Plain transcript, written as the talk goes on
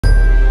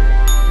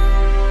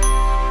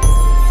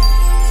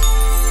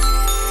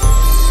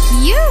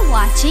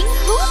watching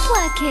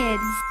Hooplakidz.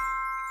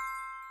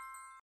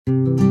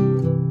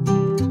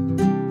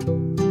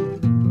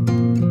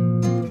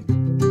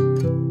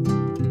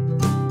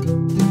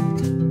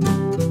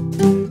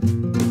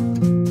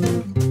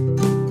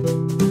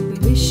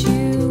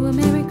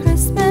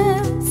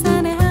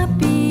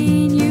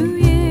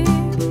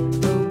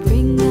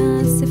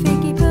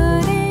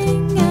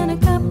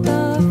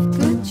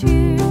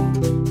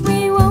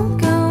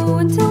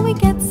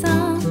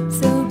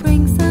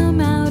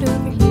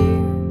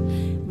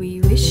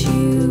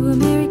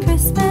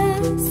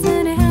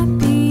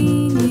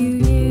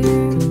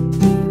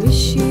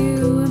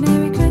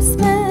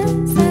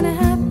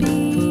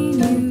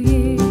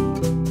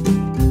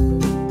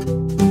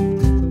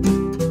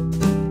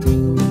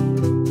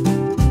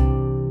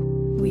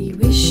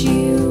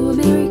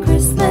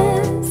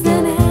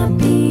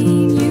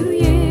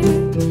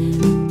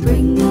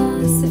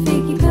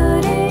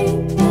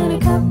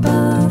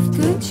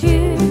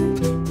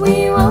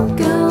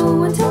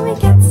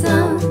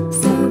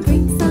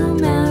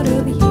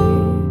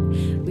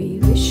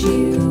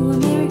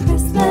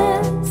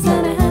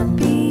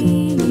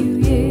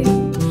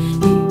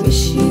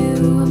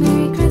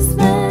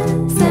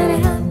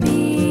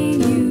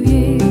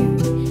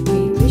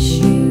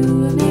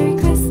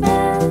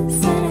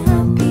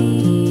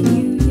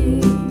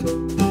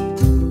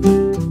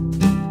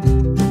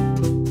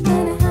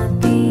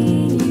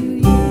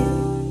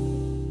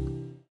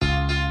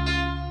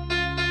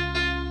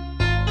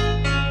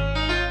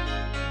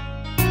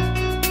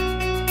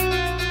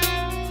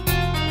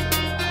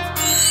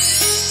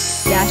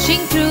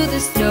 Dashing through the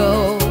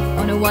snow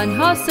on a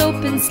one-horse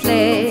open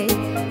sleigh.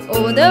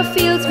 Over the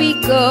fields we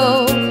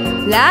go,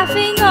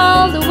 laughing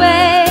all the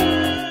way.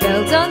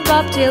 Bells on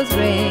bobtails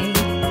ring,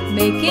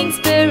 making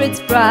spirits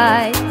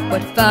bright.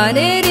 What fun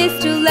it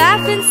is to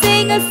laugh and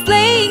sing a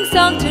sleighing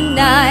song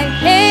tonight.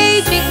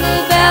 Hey,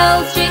 jingle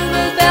bells,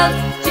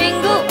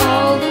 jingle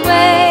all the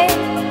way.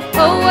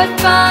 Oh, what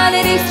fun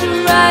it is to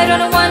ride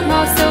on a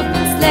one-horse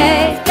open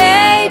sleigh.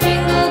 Hey,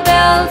 jingle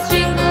bells,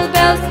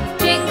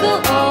 jingle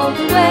all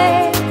the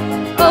way.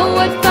 Oh,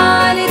 what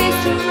fun it is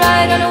to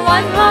ride on a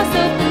one-horse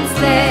open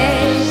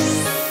sleigh.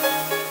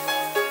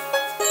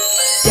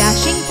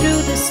 Dashing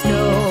through the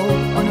snow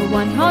on a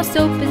one-horse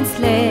open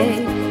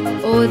sleigh.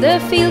 O'er the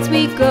fields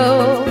we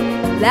go,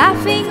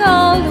 laughing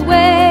all the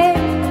way.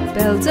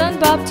 Bells on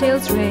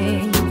bobtails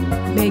ring,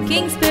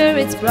 making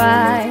spirits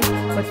bright.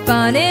 What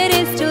fun it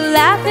is to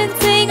laugh and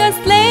sing a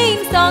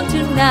sleighing song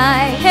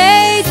tonight.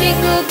 Hey,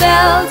 jingle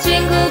bells,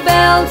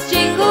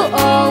 jingle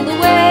all the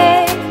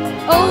way.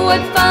 Oh,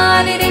 what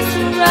fun it is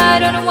to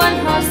ride on a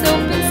one-horse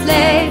open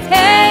sleigh.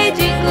 Hey,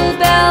 jingle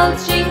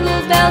bells,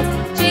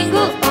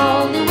 jingle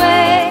all the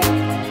way.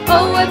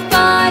 Oh, what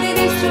fun it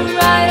is to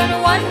ride on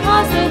a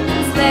one-horse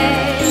open sleigh.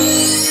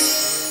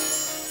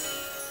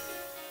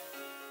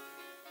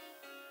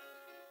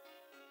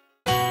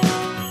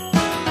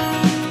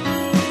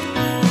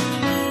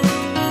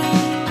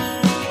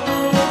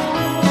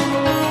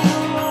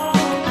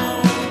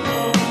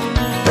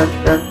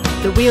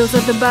 The wheels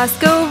of the bus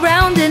go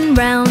round and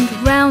round,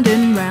 round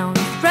and round,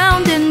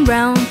 round and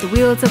round. The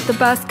wheels of the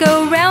bus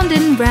go round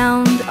and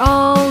round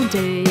all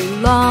day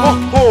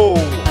long. Ho,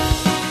 ho.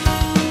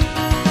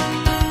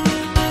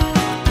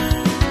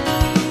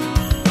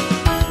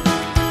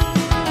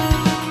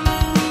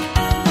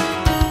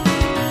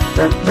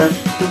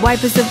 The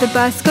wipers of the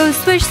bus go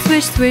swish,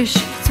 swish, swish,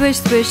 swish,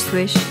 swish,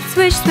 swish,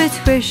 swish, swish,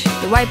 swish.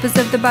 The wipers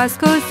of the bus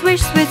go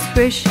swish, swish,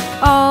 swish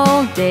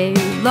all day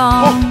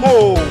long.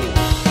 Ho, ho.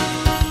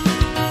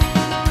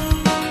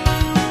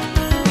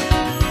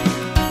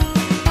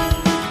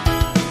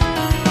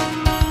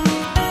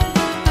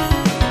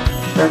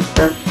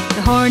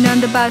 The horn on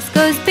the bus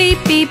goes beep,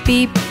 beep,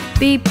 beep,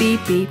 beep, beep,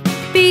 beep,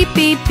 beep,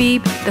 beep,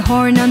 beep. The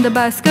horn on the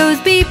bus goes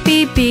beep,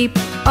 beep, beep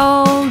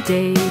all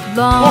day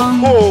long.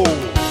 Ho, ho.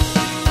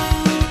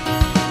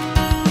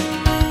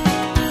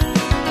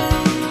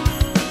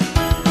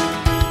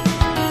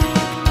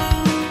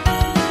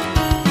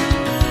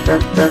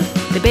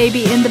 The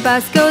baby in the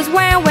bus goes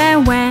wah, wah,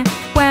 wah,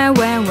 wah,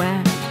 wah,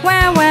 wah,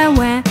 wah, wah,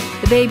 wah.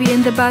 The baby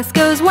in the bus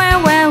goes wah,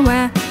 wah,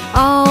 wah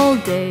all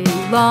day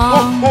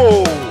long.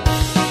 Ho, ho.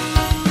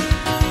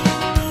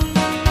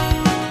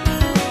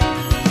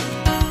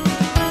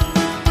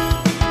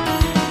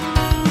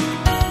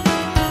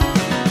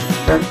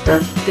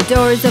 The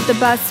doors of the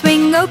bus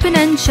swing open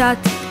and shut,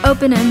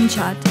 open and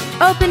shut,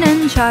 open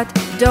and shut.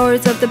 The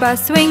doors of the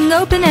bus swing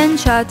open and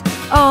shut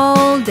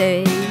all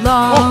day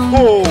long.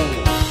 Ho, ho.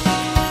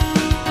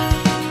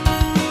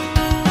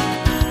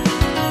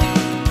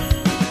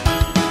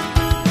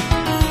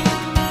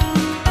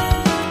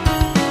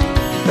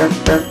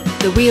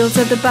 The wheels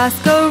of the bus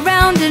go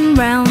round and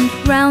round,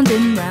 round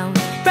and round,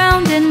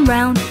 round and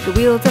round. The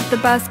wheels of the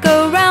bus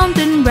go round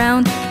and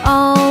round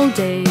all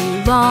day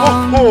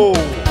long. Ho,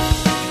 ho.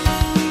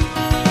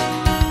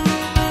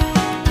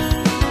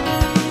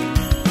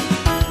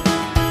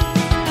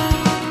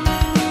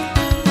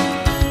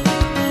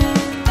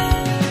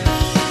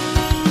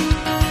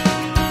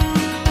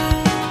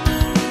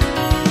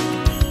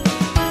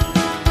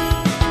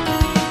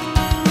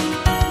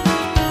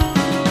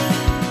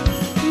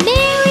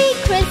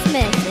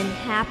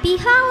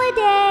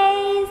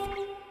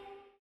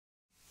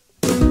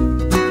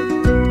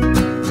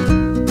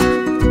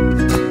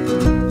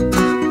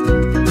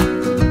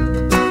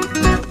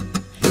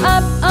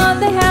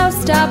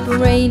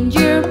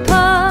 reindeer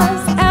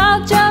paws,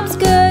 out jumps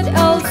good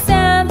old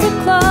Santa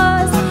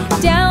Claus.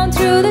 Down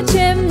through the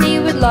chimney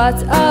with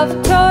lots of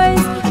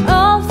toys,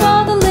 all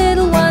for the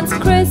little ones'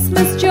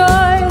 Christmas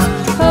joys.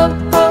 Ho,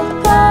 ho,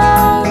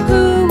 ho,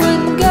 who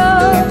wouldn't go?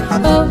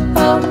 Ho,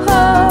 ho,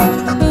 ho,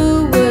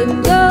 who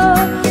wouldn't go?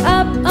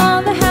 Up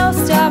on the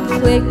housetop,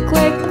 click,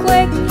 click,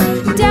 click,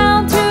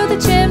 down through the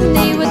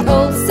chimney with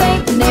old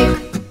Saint Nick.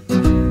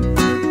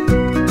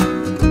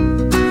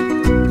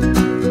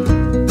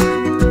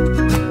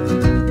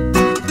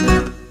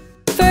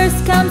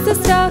 First comes the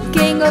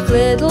stocking of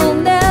little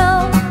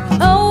Nell.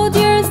 Oh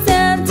dear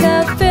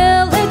Santa,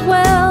 fill it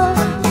well.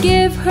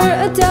 Give her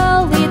a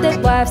dolly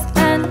that laughs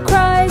and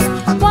cries,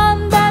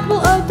 one that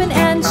will open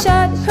and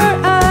shut her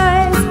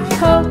eyes.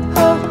 Ho,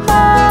 ho,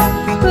 ho,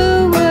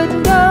 who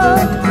wouldn't go?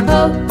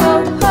 Ho, ho,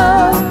 ho,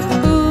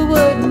 who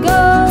wouldn't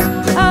go?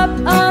 Up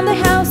on the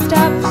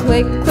housetop,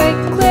 click, click,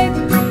 click,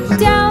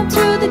 down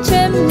through the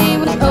chimney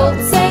with old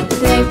Saint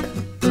Nick.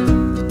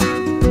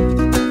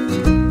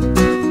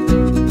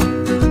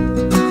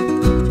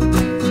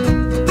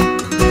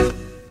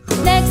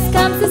 Next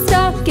comes the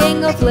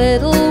stocking of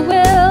little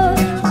Will.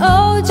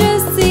 Oh,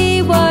 just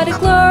see what a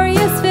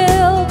glorious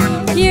fill.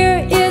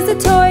 Here is a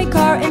toy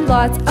car and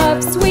lots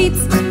of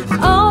sweets,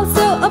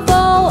 also a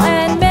ball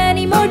and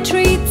many more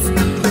treats.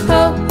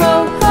 Ho, ho,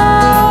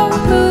 ho,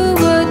 who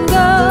wouldn't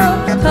go?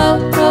 Ho,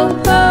 ho,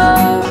 ho,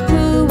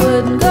 who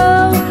wouldn't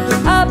go?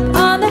 Up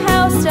on the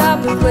housetop,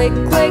 click,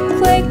 click,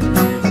 click,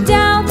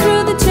 down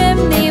through the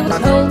chimney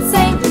with old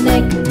Saint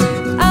Nick.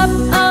 Up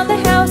on the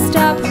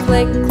housetop,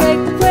 click, click,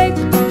 click,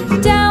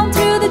 down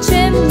through the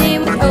chimney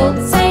with old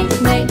Saint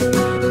Nick.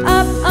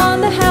 Up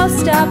on the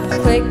housetop,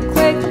 click,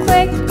 click,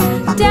 click,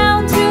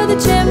 down through the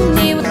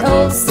chimney with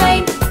old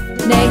Saint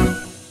Nick.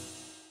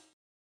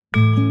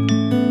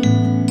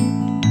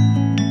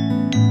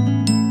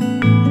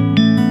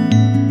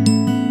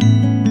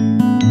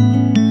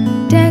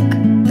 Deck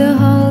the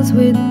halls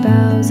with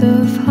boughs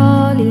of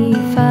holly,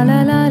 fa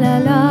la la la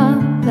la,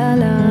 la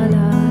la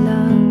la la.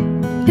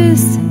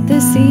 'Tis the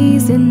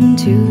season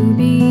to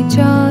be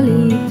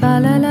jolly, fa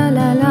la la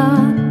la la,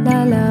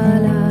 la la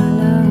la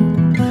la.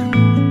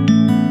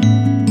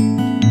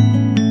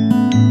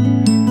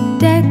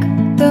 Deck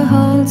the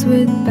halls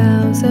with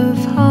boughs of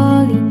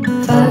holly,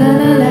 fa la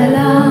la la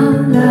la,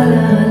 la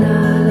la la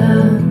la.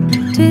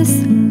 'Tis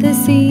the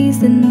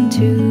season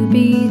to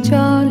be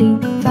jolly,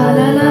 fa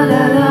la la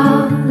la la,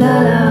 la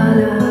la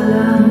la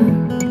la.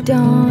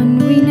 Don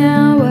we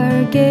now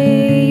our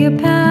gay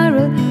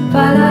apparel,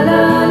 fa la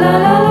la la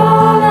la la,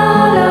 la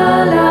la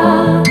la.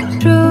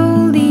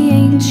 Troll the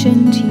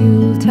ancient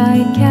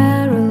Yuletide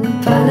carol,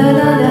 fa la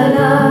la la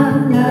la,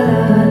 la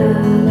la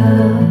la la.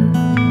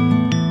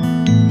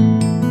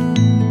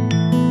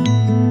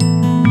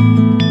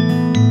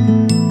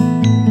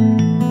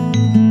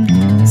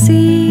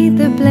 See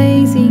the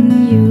blazing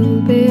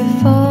Yule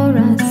before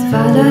us,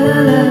 fa la la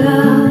la la,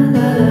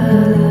 la la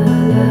la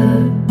la.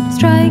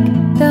 Strike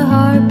the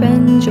harp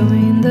and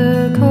join the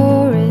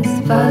chorus,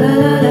 fa la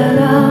la la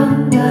la,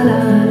 la la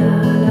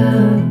la la.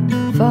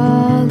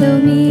 Follow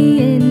me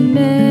in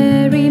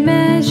merry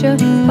measure,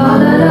 fa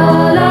la la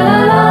la la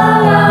la,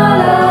 la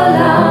la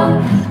la.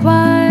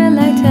 While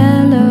I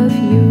tell of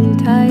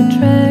Yuletide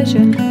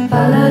treasure,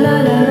 fa la la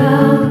la la,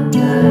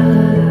 la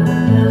la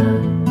la.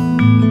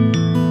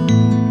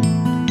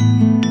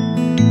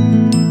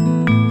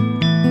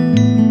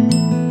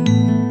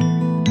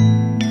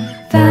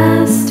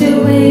 Fast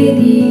away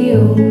the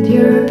old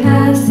year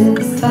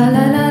passes, fa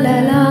la la la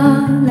la,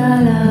 la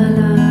la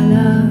la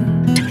la.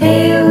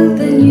 Hail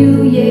the new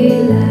year,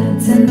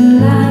 lads and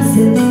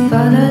lasses,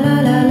 fa la la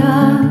la la,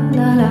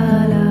 la la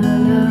la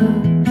la.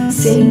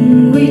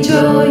 Sing we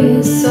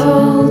joyous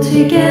all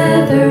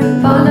together,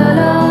 fa la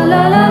la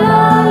la la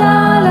la, la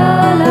la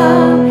la.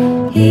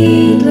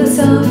 Heedless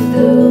of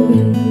the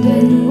wind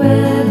and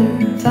weather,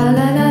 fa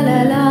la la la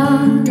la,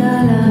 la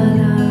la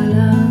la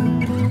la.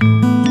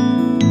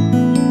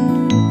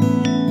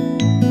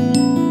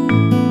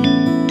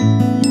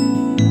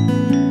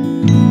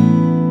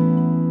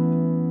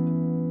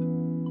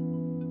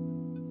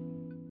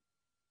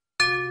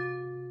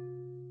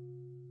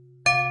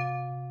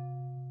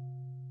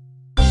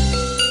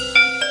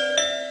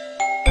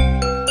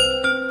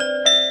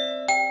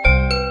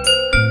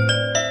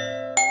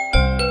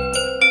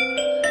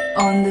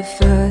 On the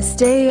first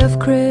day of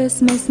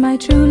Christmas, my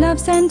true love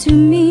sent to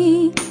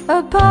me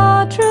a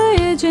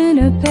partridge in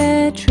a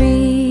pear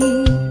tree.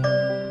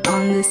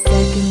 On the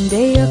second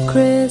day of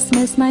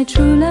Christmas, my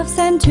true love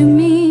sent to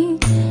me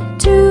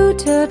 2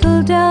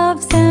 turtle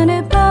doves and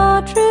a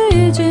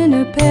partridge in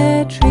a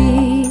pear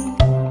tree.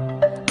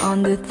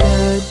 On the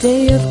third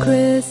day of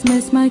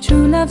Christmas, my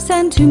true love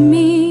sent to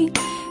me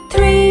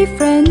 3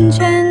 French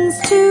hens,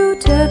 2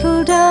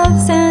 turtle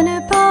doves and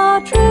a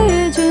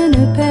partridge in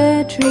a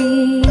pear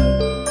tree.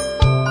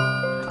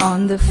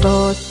 On the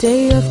fourth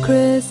day of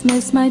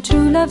Christmas, my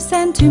true love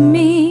sent to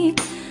me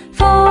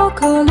 4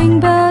 calling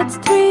birds,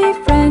 3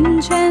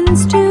 French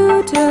hens,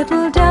 2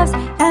 turtle doves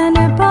and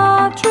a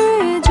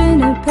partridge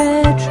in a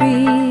pear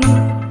tree.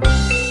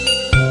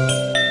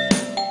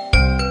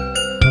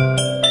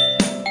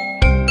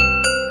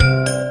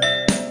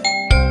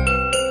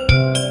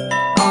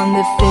 On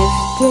the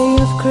 5th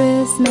day of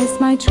Christmas,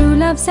 my true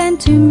love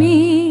sent to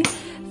me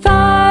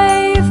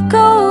 5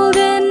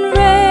 golden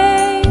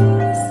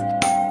rings,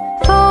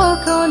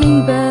 4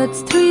 calling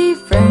birds, 3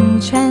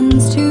 French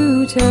hens,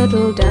 2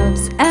 turtle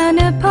doves, and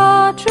a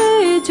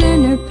partridge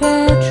in a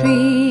pear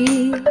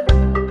tree.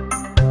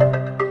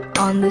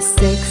 On the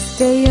 6th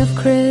day of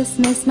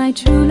Christmas, my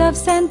true love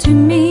sent to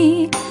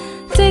me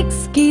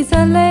 6 geese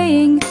a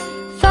laying,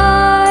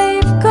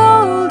 5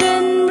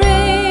 golden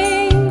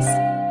rings,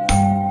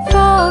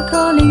 4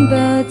 calling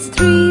birds,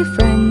 3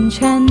 French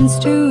hens,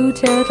 2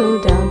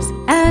 turtle doves,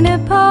 and a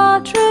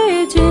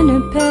partridge in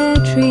a pear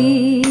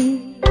tree.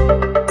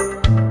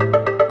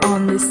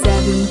 On the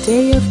 7th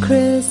day of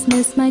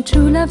Christmas, my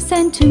true love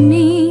sent to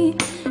me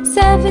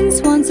 7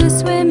 swans a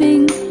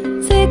swimming,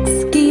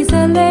 6 geese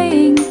a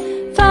laying,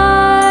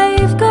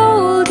 5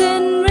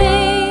 golden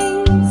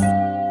rings,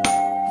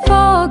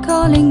 4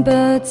 calling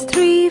birds,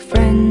 3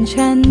 French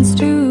hens,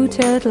 2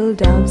 turtle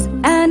doves,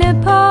 and a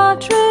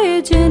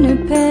partridge in a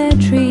pear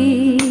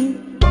tree.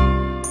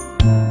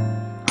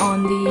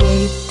 On the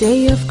 8th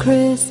day of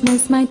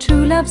Christmas, my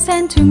true love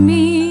sent to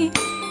me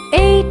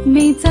 8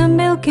 maids a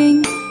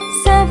milking,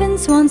 7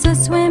 swans a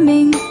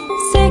swimming,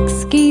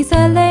 6 geese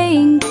a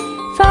laying,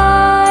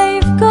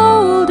 5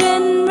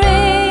 golden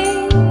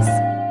rings,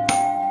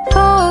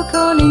 4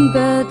 calling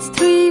birds,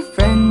 3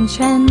 French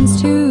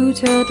hens, 2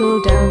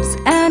 turtle doves,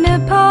 and a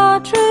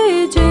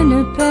partridge in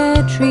a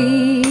pear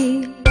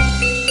tree.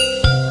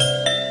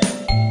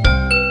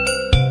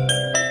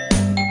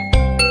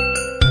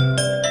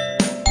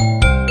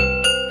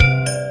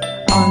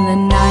 On the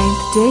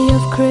 9th day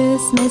of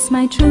Christmas,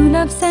 my true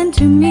love sent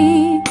to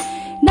me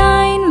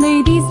 9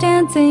 ladies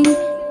dancing,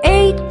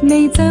 8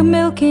 maids a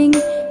milking,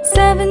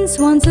 7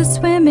 swans a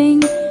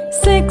swimming,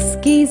 6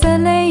 geese a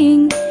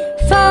laying,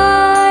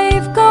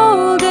 5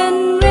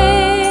 golden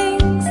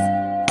rings,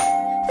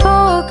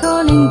 4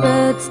 calling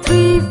birds,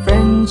 3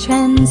 French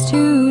hens,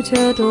 2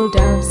 turtle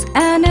doves,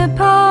 and a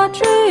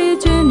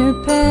partridge in a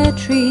pear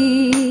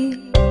tree.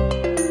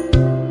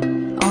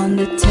 On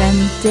the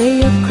 10th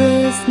day of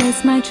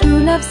Christmas, my true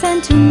love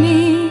sent to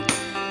me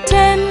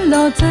 10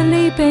 lords a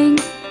leaping,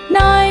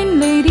 9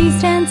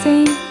 ladies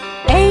dancing,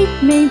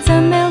 8 maids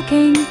a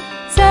milking,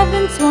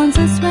 7 swans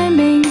a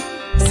swimming,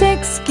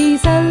 6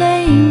 geese a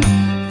laying,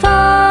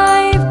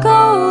 5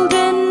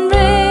 golden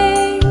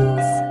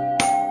rings,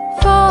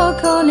 4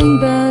 calling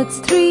birds,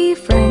 3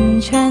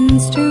 French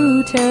hens,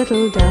 2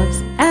 turtle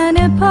doves, and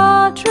a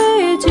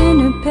partridge in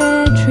a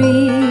pear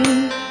tree.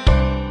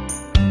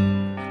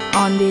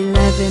 On the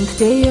 11th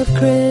day of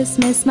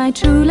Christmas, my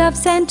true love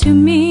sent to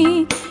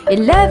me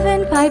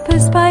 11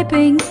 pipers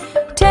piping,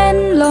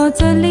 10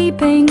 lords a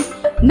leaping,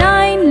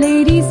 9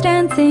 ladies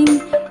dancing,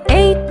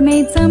 8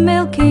 maids a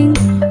milking,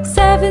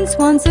 7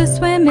 swans a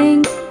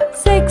swimming,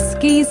 6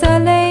 geese a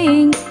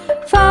laying,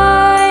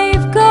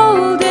 5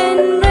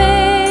 golden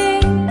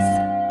rings,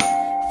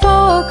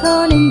 4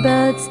 calling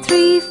birds,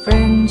 3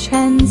 French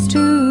hens,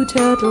 2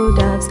 turtle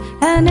doves,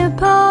 and a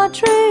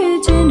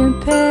partridge in a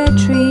pear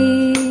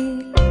tree.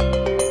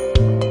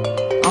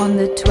 On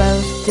the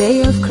 12th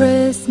day of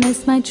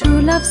Christmas, my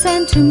true love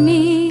sent to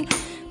me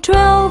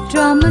 12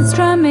 drummers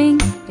drumming,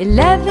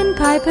 11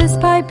 pipers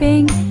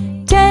piping,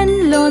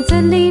 10 lords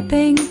a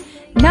leaping,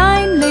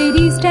 9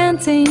 ladies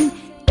dancing,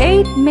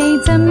 8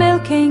 maids a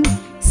milking,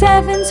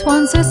 7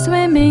 swans a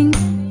swimming,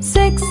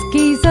 6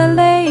 geese a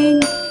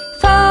laying,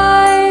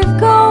 5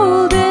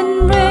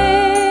 golden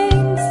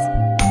rings,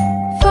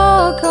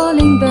 4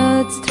 calling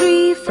birds,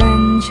 3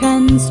 French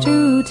hens,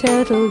 2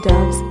 turtle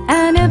doves,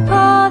 and a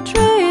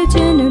partridge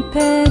in a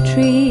pear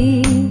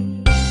tree.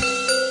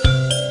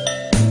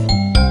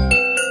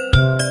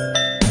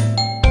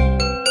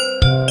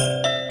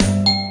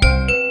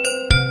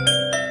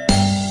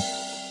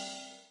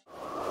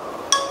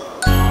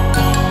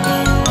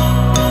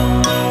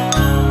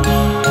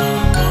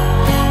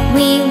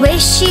 We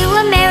wish you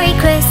a Merry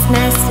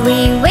Christmas.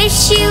 We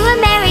wish you a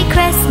Merry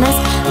Christmas.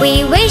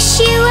 We wish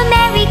you a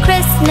Merry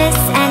Christmas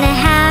and a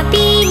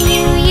Happy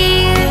New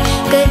Year.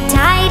 Good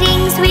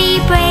tidings we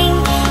bring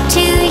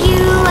to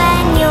you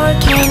and your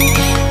kin.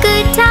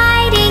 Good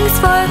tidings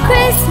for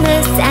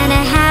Christmas and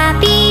a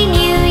Happy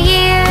New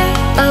Year.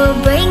 Oh,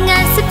 bring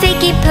us a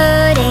figgy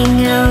pudding.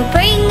 Oh,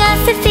 bring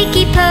us a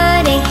figgy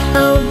pudding.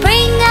 Oh,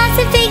 bring us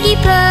a figgy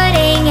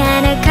pudding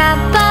and a cup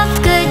of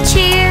good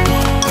cheer.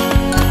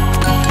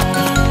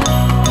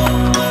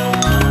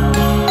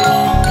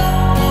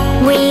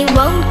 We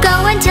won't go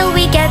until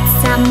we get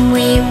some.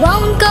 We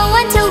won't go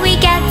until we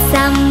get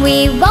some.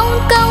 We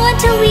won't go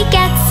until we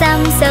get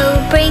some. So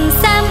bring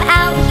some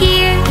out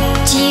here.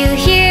 Do you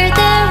hear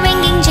the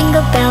ringing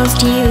jingle bells?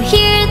 Do you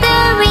hear the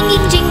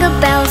ringing jingle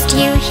bells? Do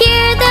you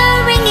hear the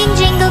ringing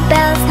jingle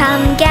bells?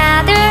 Come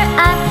gather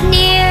up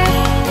near.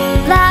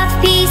 Love,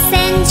 peace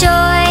and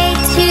joy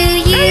to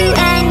you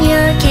and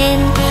your kin.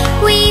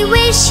 We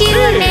wish you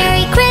a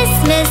Merry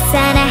Christmas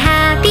and a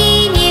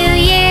Happy New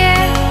Year.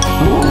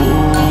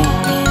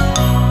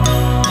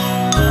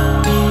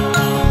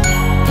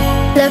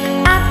 Look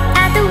up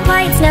at the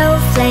white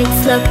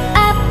snowflakes. Look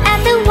up at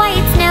the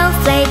white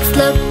snowflakes.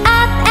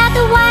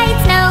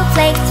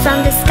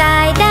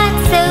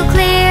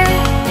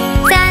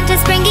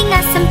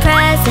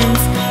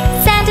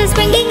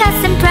 bringing us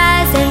some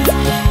presents.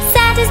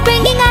 Santa's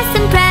bringing us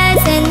some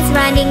presents,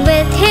 riding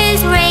with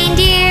his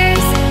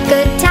reindeers.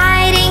 Good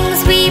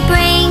tidings we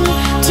bring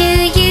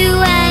to you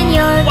and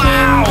your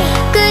kin.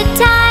 Good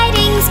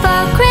tidings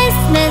for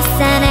Christmas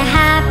and a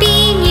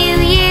happy new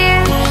year.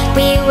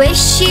 We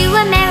wish you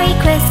a Merry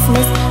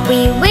Christmas.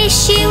 We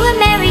wish you a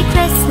Merry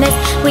Christmas.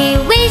 We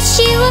wish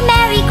you a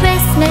Merry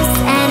Christmas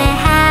and a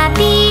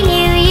Happy New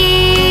Year.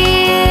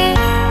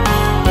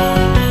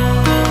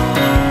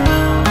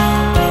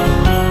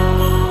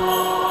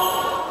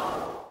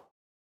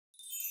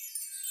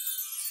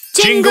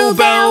 Jingle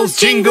bells,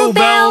 jingle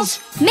bells.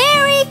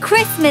 Merry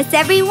Christmas,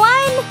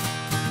 everyone!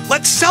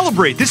 Let's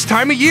celebrate this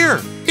time of year.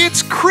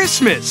 It's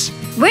Christmas.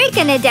 We're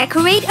gonna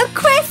decorate a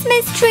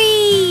Christmas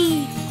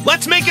tree!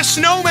 Let's make a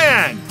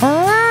snowman.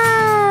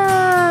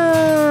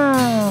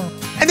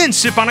 And then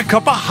sip on a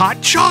cup of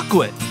hot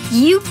chocolate.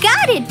 You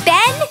got it,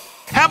 Ben!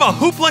 Have a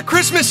hoopla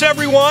Christmas,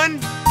 everyone.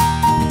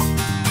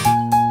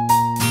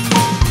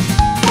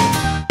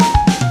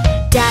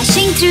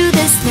 Dashing through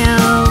the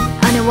snow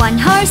on a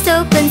one-horse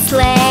open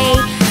sleigh.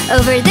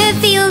 Over the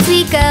fields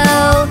we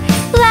go,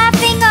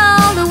 laughing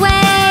all the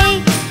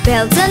way.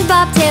 Bells and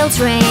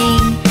bobtails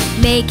ring,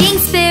 making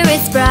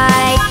spirits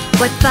bright.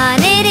 What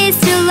fun it is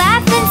to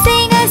laugh and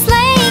sing a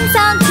sleighing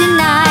song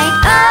tonight.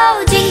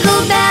 Oh,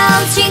 jingle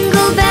bells,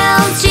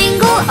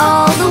 jingle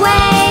all the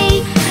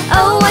way.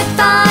 Oh, what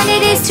fun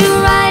it is to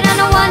ride on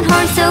a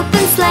one-horse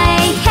open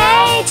sleigh.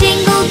 Hey,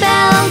 jingle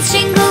bells,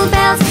 jingle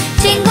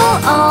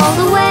all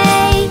the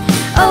way.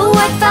 Oh,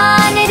 what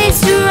fun it is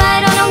to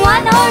ride on a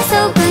one-horse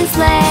open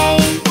sleigh.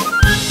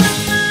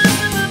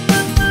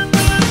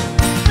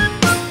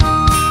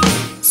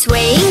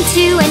 Swaying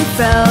to and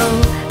fro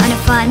on a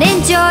fun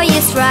and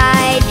joyous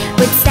ride,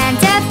 with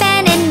Santa,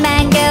 Ben and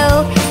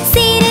Mango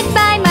seated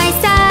by my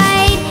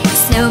side.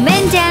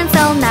 Snowmen dance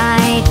all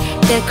night,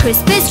 the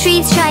Christmas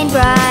trees shine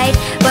bright.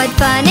 What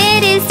fun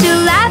it is to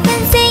laugh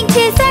and sing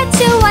to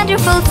such a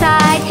wonderful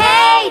sight.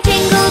 Hey,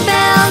 jingle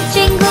bells,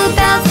 jingle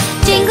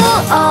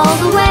all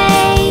the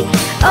way.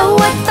 Oh,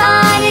 what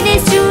fun it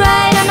is to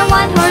ride on a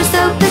one-horse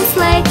open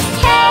sleigh.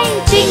 Hey,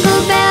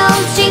 jingle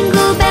bells,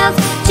 jingle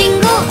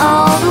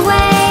all the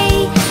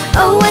way.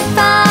 Oh, what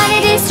fun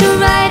it is to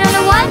ride on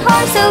a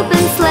one-horse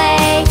open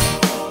sleigh.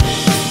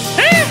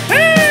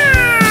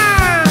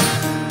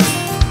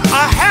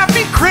 A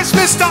happy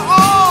Christmas to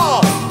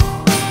all!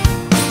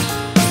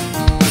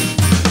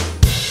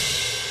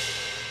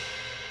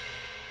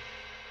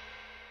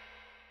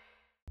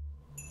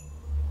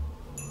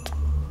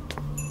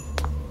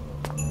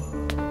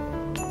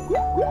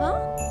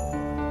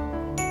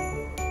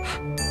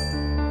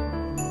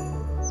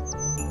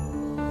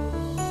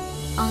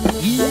 On the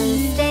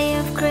first day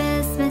of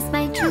Christmas,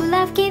 my true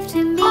love gave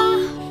to me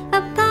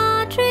a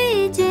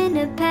partridge in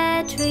a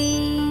pear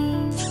tree.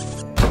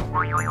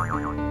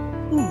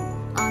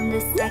 On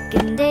the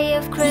second day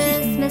of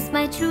Christmas,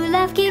 my true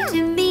love gave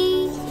to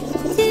me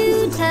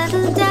 2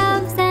 turtle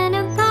doves and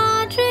a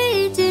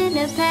partridge in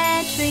a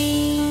pear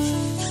tree.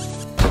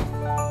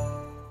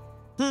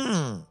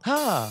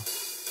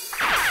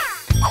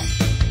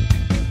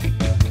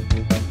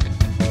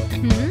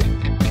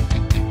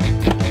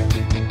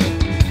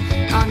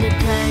 On the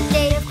third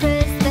day of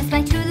Christmas,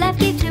 my true love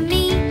gave to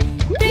me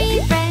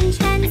 3 French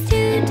hens,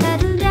 2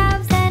 turtle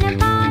doves, and a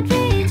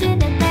partridge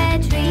in a pear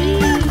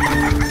tree.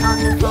 On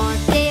the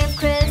fourth day of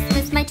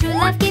Christmas, my true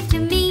love gave to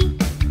me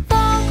 4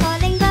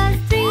 calling birds,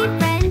 3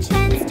 French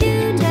hens,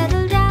 2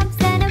 turtle doves,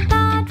 and a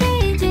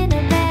partridge in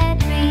a pear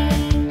tree.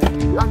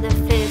 On the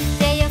fifth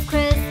day of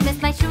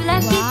Christmas, my true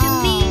love gave to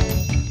me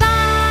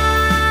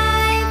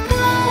 5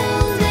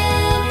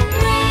 golden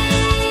rings.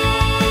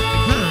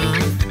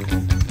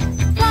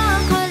 4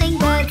 calling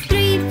birds,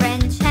 3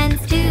 French hens,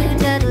 2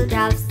 turtle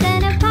doves,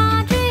 and a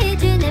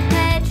partridge in a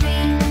pear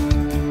tree.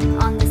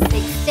 On the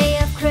sixth day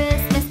of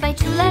Christmas, my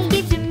true love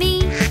gave to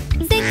me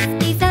 6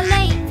 geese a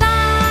laying,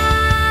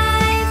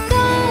 5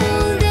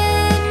 golden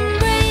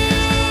rings.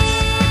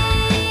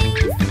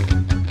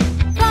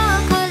 4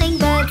 calling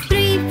birds,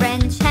 3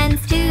 French hens,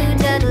 2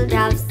 turtle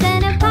doves,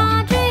 and a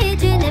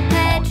partridge in a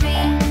pear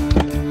tree.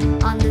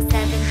 On the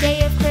seventh day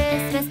of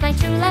Christmas, my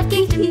true love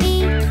gave to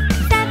me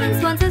 7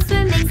 swans are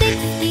swimming, 6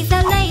 geese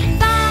are laying,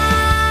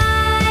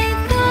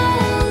 5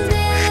 golden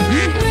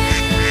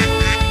rings.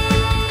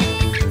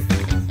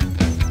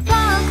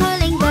 4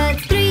 calling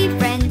birds, 3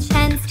 French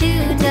hens,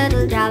 2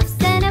 turtle doves,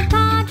 and a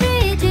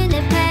partridge in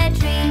a pear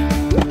tree.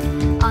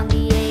 On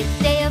the eighth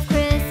day of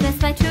Christmas,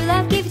 my true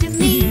love gave to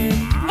me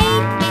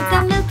 8 maids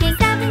are milking,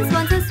 7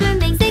 swans are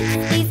swimming, 6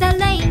 geese are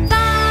laying,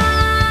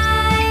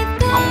 5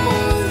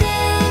 golden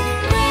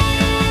rings.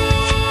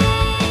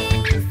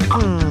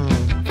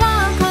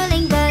 4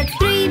 calling birds,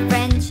 3 French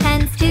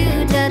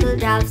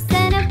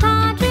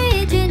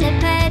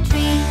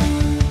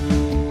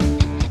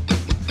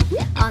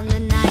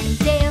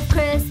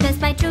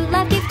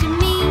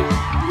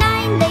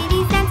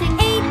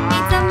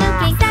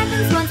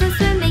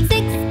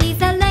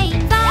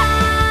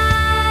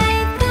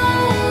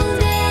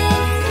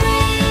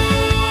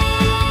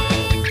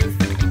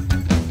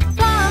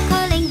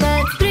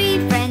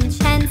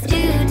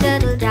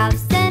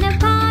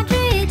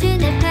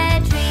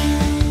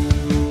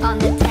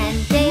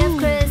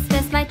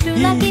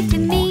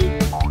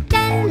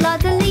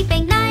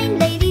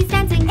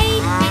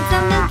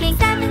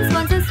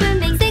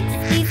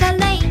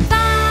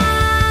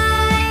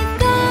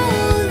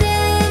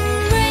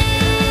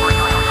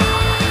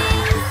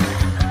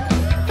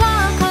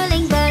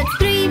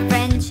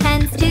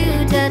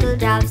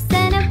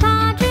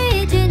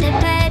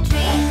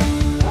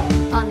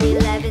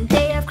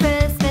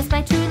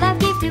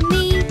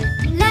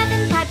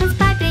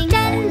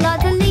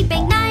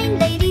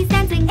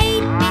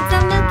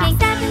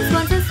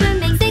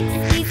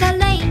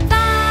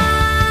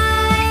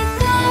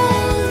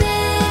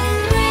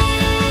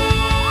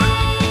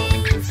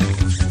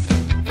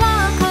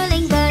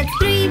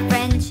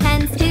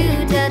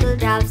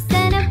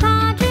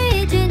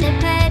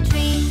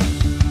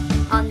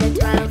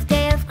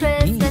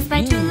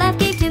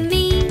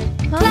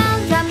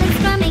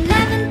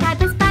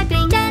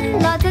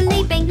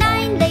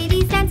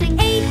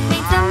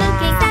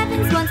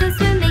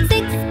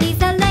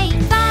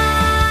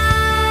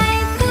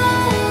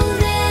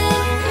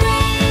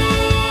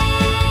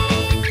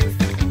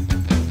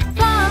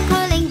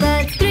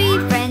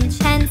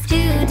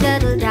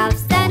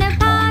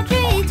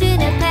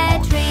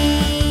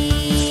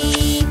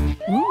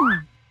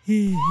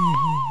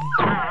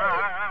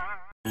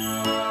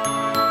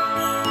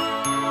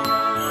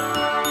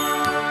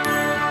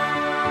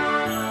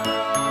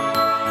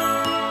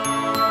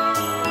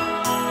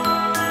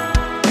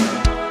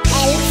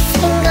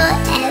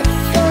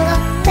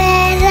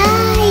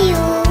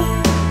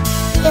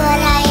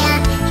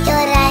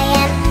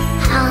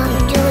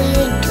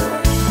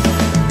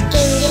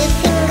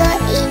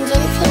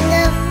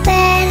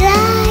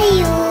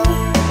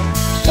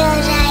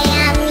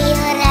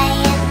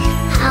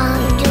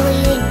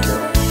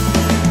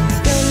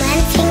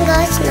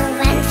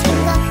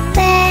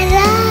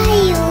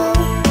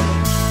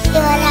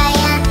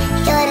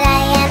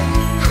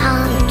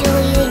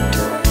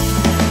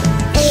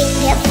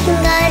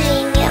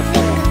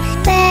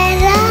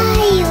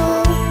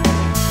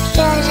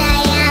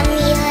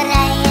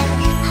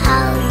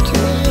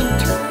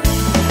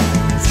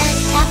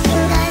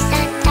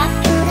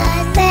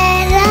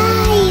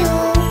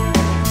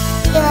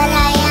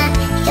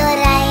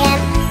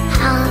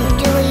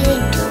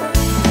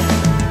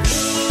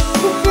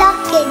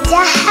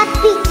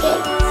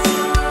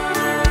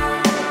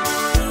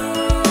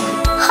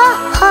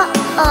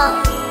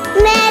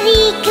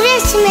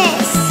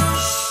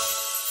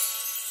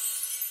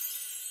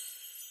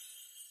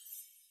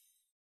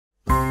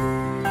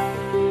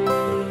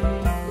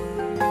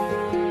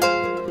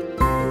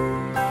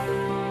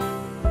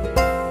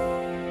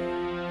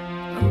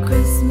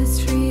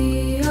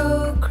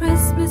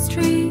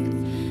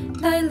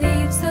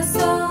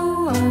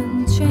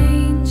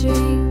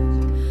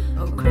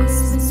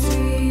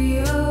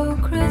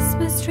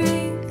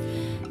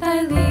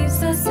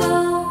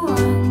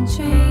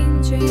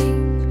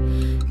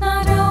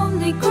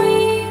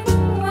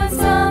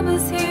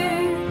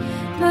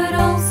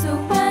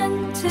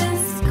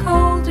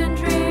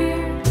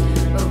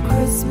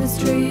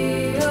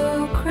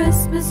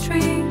Christmas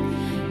tree,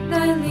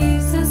 thy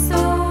leaves are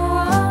so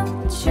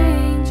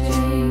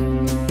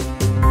unchanging.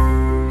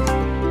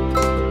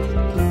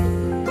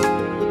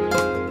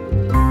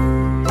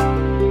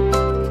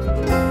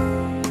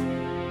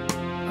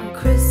 Oh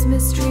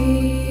Christmas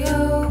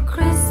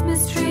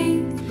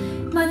tree,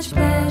 much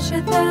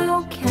pleasure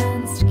thou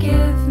canst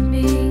give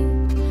me.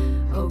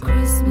 Oh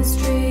Christmas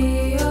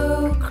tree,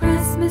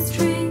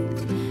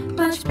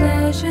 much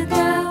pleasure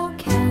thou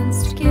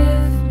canst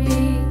give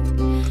me.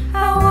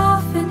 How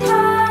often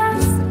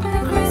has the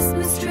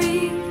Christmas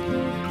tree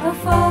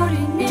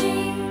afforded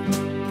me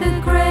the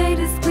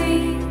greatest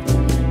glee?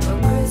 Oh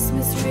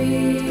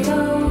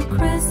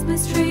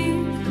Christmas tree,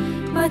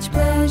 much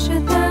pleasure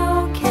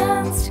thou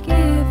canst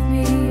give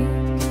me.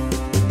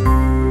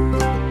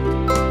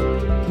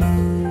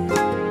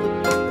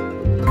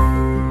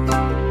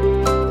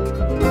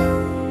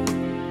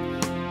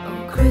 Oh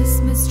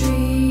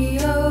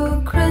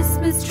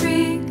Christmas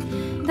tree,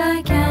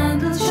 thy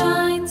candles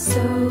shine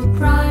so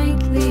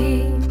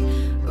brightly.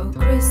 Oh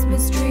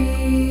Christmas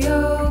tree,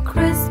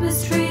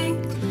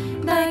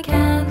 thy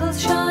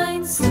candles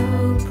shine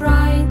so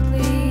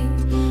brightly.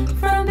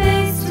 From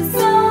base to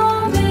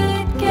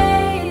summit,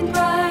 gay and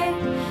bright,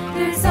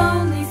 there's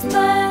only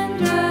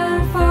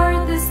splendor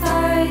for the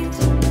sight.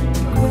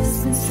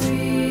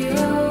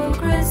 Oh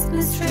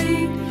Christmas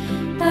tree,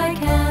 thy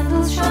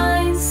candles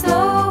shine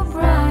so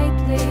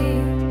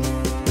brightly.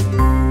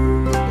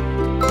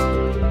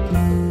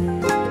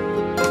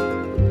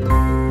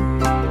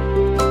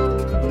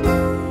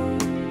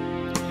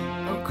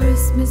 Oh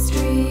Christmas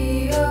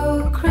tree,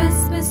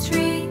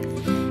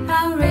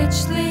 how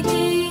richly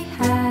he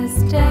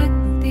has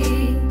decked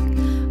thee.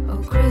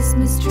 Oh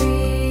Christmas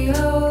tree,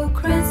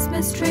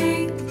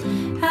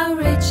 how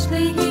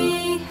richly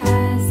he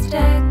has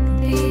decked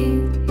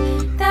thee.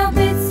 Thou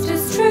bidst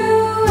us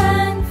true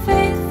and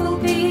faithful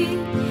be,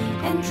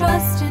 and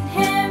trust in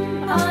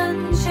him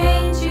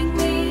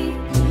unchangingly.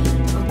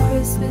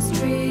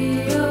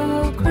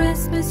 Oh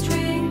Christmas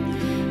tree,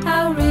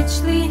 how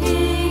richly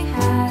he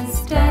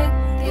has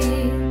decked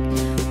thee.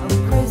 Oh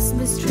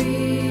Christmas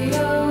tree,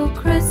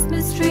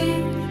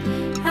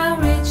 how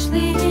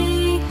richly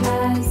he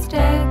has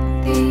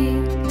decked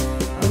thee.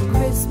 Oh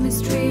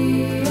Christmas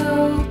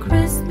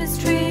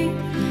tree,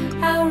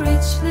 how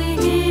richly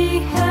he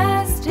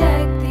has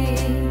decked thee.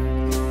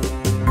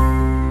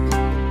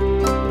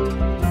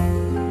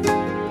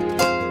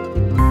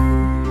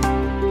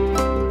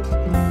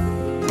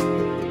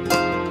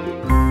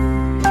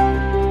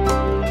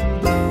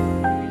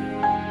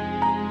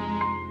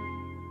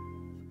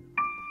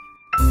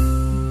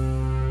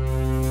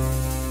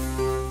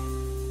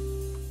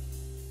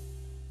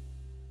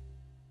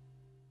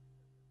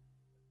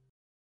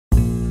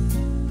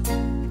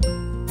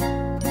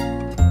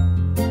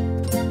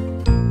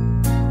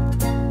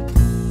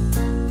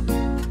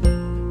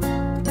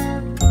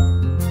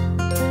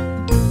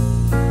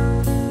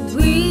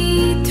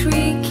 We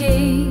three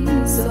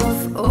kings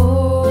of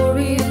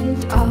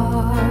Orient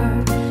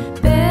are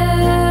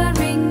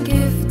bearing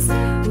gifts.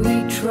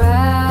 We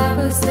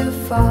traverse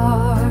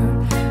afar,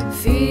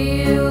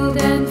 field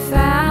and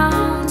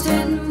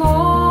fountain,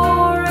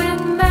 moor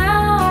and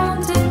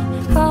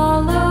mountain,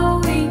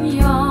 following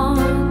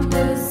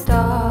yonder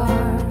star.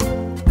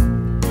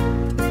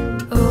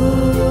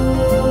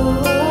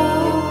 Oh,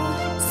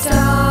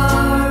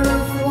 star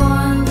of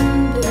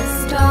wonder,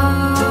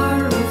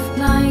 star of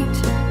night,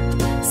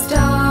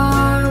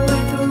 star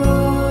with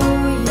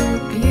royal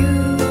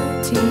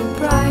beauty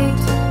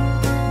bright,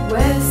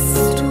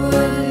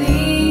 westward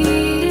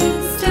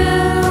leading,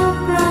 still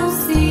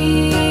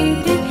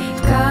proceeding,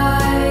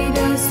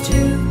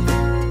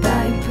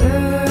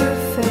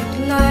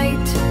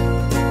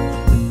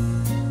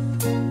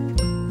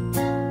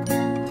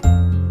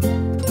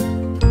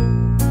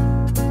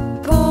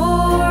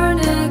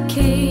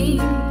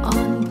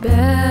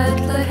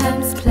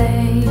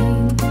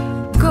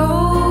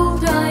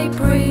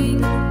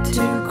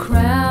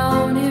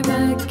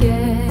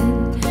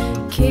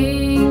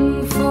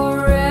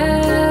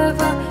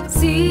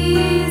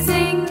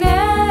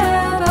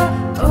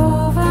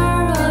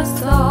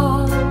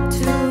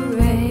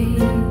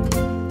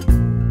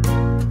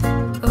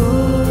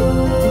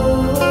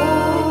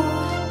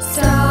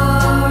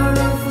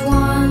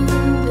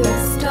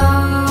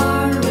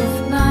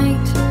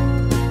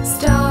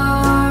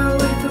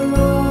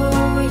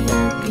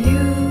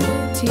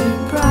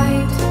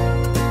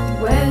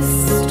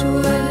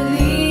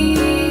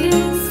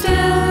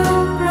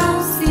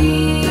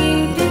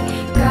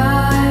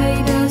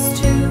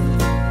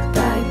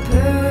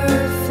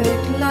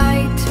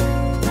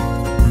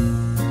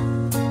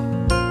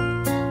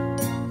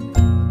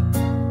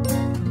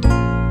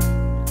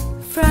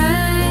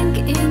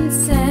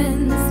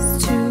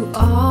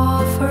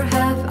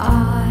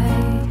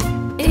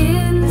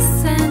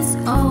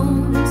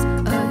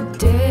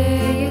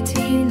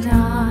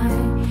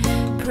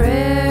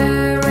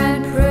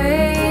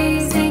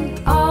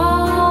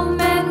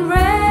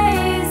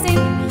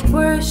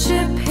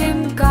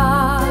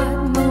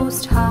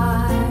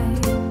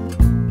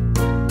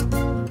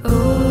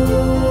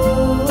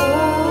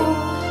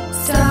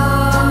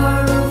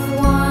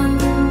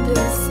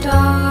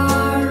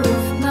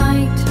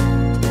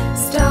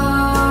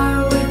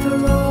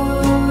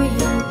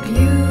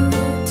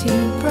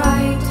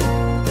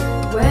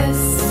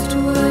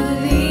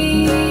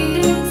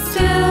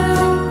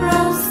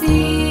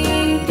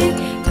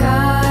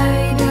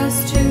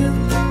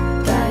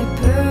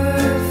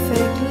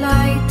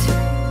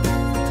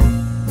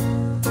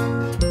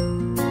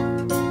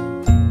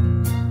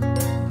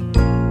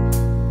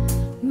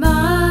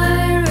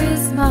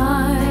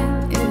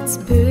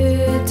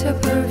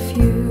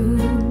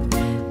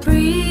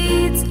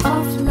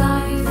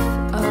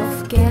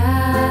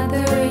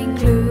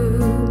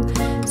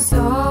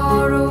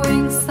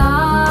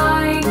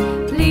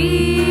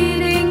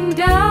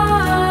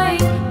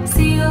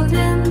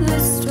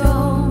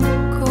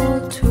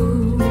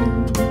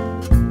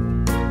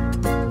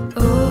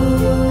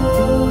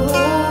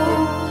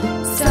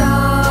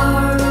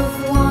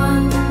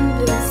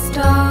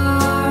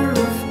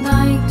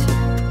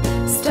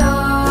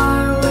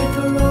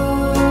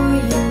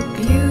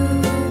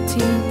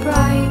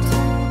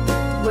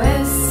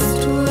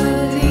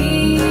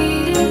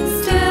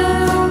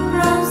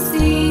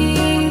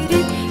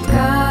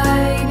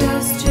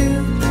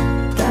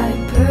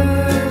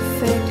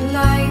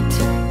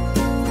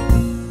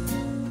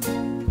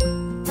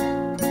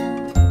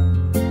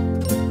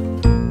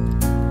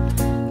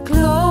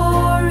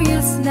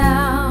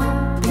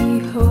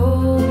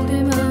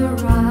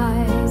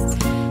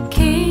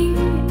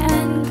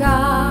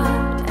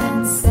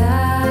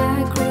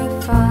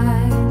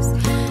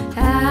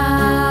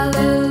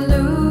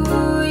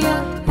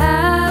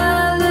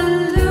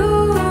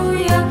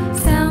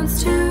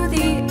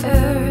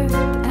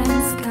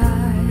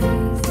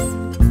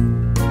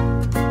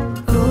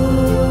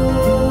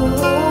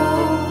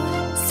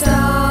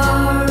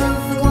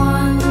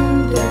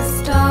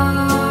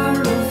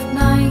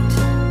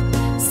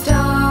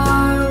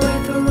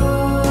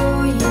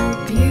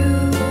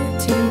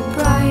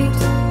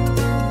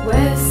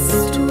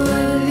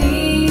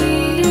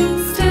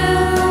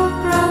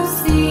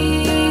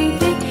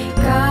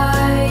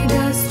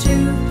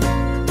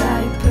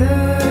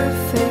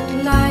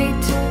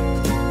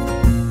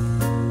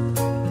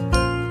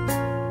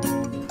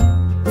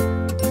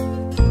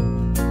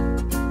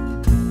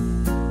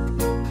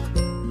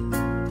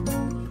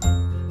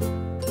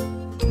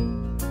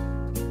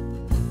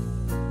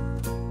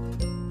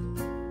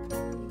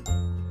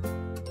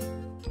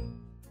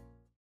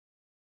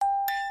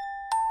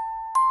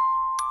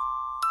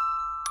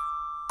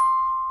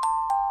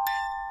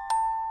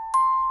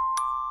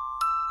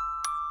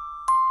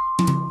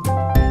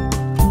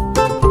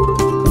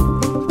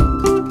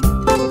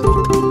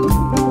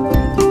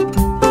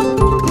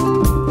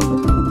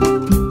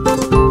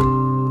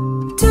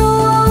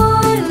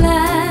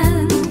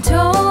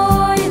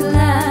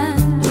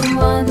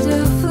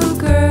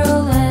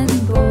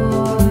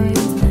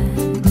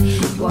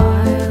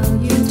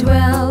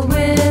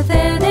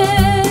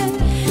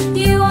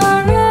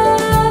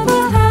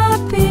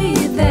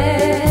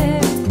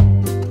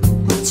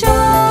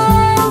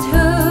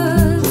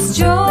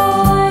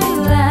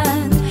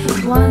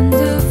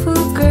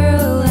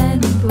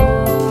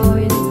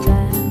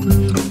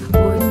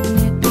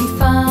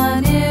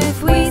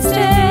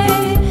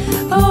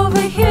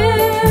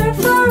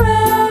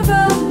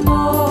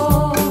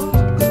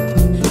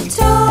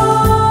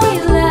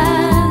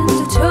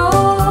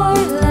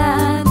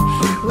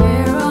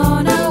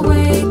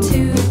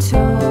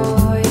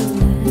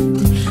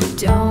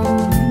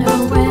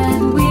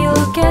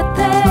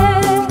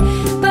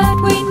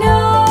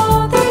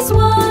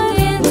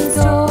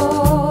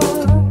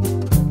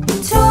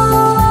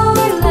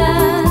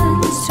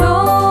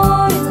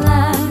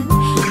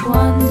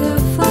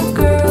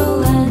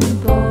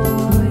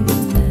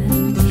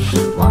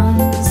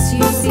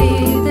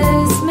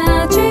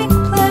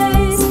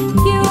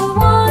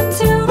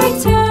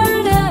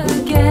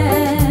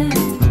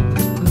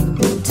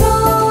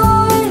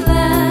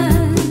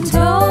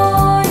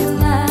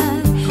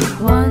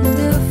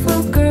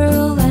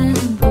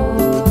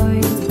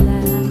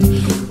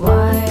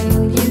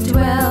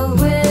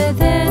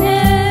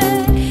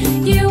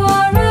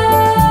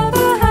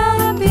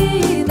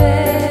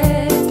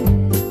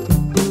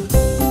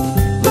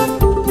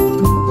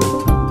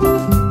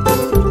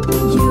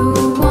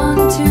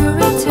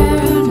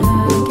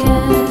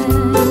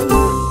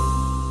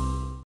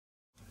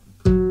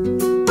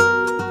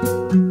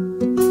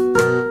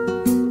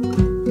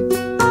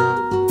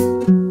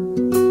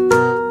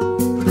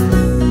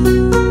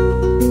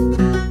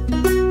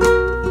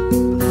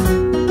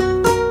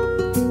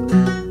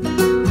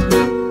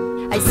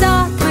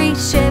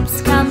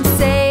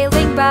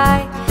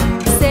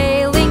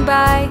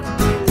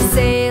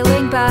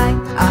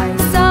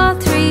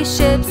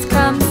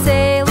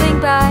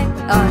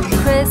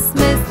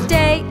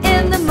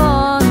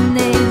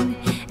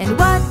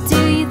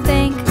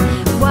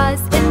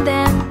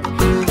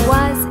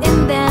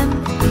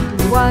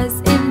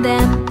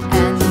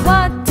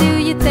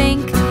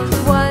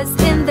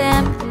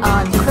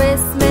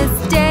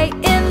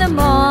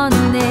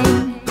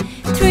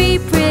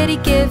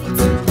 pretty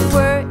gifts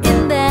were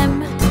in them,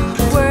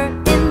 were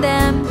in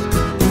them,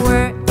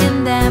 were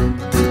in them.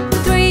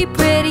 3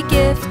 pretty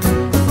gifts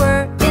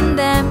were in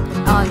them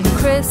on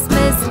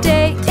Christmas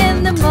Day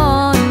in the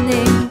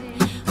morning.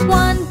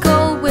 1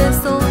 gold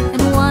whistle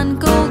and 1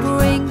 gold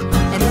ring,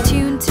 and a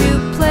tune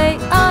to play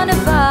on a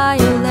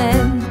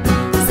violin.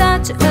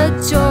 Such a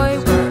joy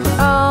were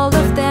all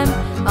of them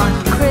on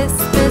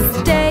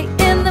Christmas Day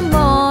in the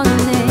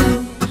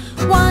morning.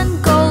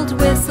 1 gold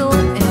whistle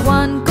and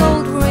 1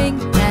 gold ring,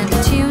 and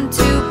a tune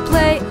to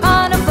play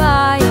on a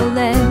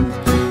violin.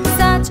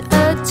 Such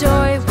a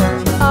joy were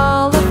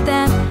all of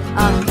them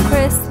on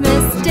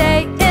Christmas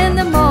Day in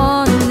the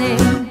morning.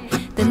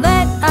 Then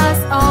let us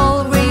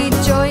all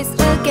rejoice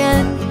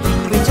again,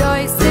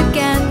 rejoice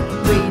again,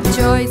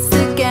 rejoice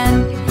again.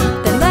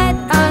 Then let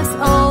us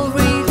all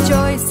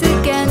rejoice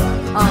again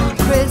on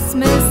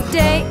Christmas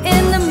Day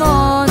in the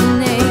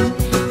morning,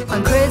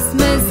 on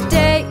Christmas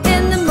Day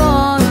in the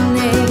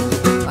morning,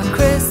 on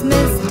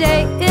Christmas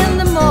Day in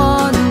the morning.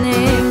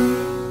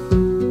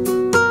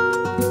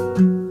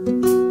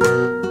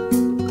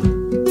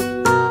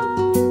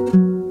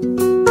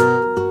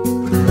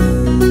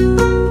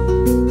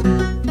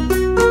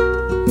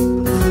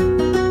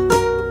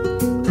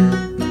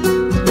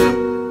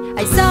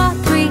 I saw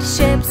 3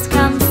 ships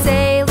come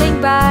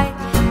sailing by,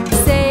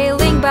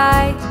 sailing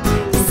by,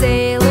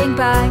 sailing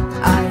by.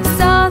 I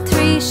saw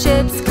 3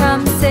 ships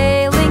come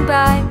sailing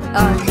by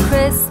on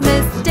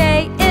Christmas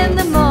Day in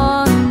the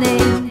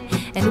morning.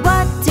 And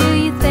what do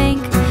you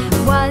think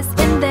was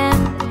in them,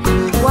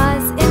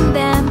 was in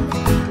them,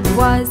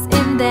 was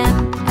in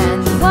them?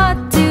 And what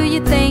do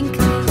you think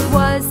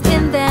was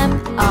in them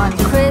on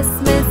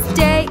Christmas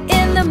Day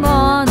in the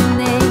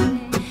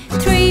morning?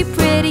 3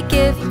 pretty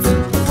gifts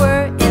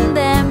were in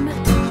them,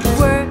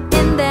 were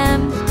in them,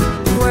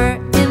 were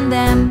in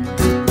them.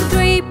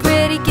 3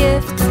 pretty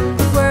gifts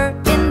were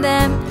in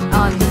them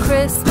on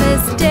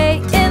Christmas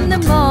Day in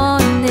the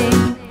morning.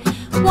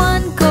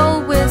 1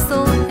 gold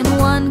whistle and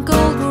 1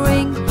 gold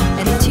ring,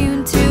 and a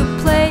tune to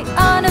play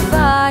on a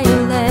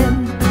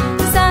violin.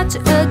 Such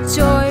a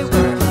joy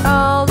were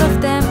all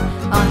of them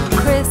on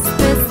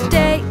Christmas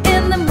Day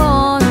in the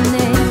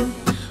morning.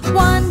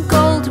 1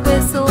 gold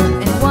whistle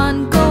and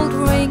 1 gold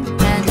ring,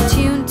 and a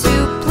tune to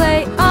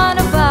play on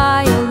a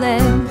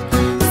violin.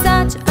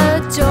 Such a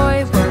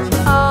joy were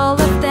all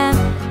of them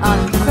on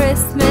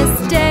Christmas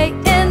Day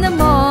in the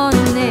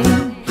morning.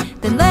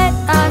 Then let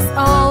us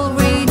all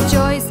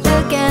rejoice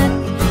again,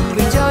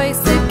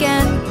 rejoice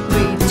again,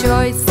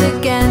 rejoice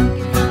again.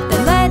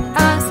 Then let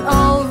us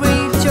all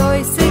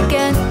rejoice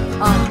again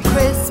on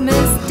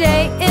Christmas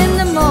Day in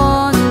the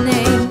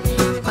morning,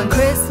 on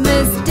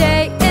Christmas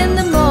Day in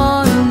the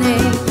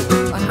morning,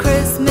 on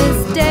Christmas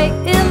Day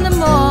in the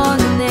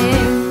morning.